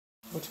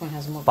Which one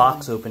has more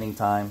Box cooling? opening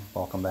time.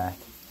 Welcome back.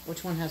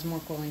 Which one has more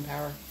cooling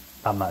power?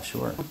 I'm not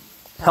sure.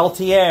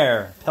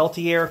 Peltier.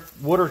 Peltier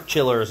water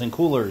chillers and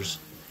coolers.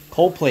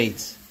 Cold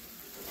plates.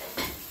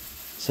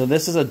 So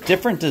this is a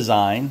different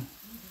design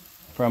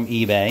from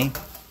eBay.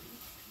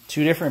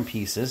 2 different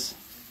pieces.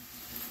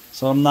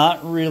 So I'm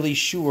not really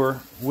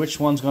sure which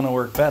one's going to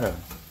work better.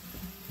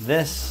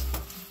 This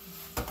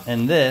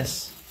and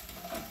this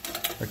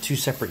are 2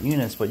 separate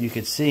units, but you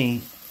could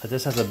see that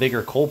this has a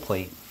bigger cold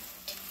plate.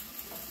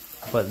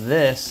 But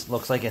this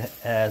looks like it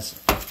has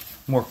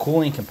more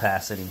cooling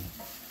capacity.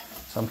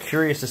 So I'm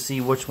curious to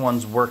see which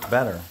ones work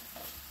better.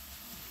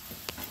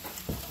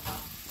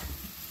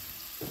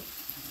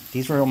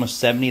 These were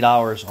almost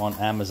 $70 on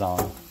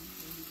Amazon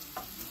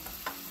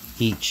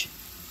each,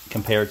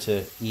 compared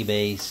to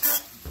eBay's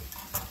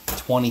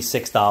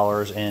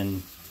 $26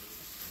 and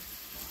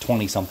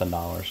 $20-something.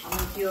 I'm going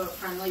to do a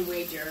friendly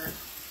wager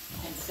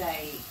and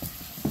say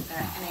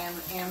that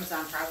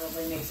Amazon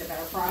probably makes a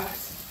better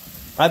product.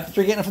 I bet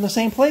you're getting it from the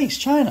same place,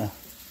 China.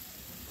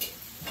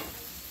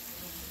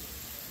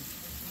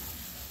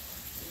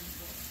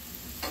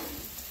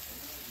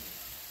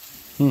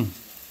 And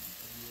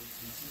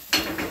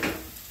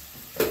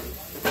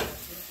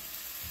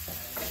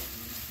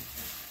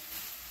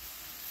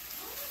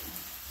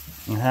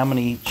how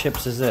many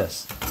chips is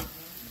this?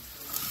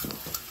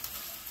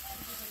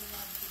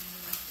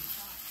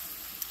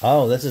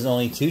 Oh, this is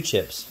only 2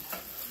 chips.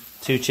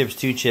 2 chips,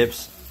 2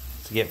 chips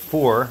to get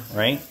 4,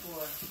 right?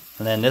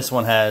 And then this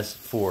one has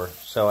 4.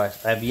 So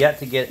I've yet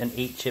to get an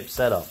 8-chip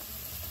setup.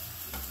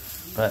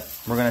 But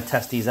we're going to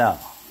test these out.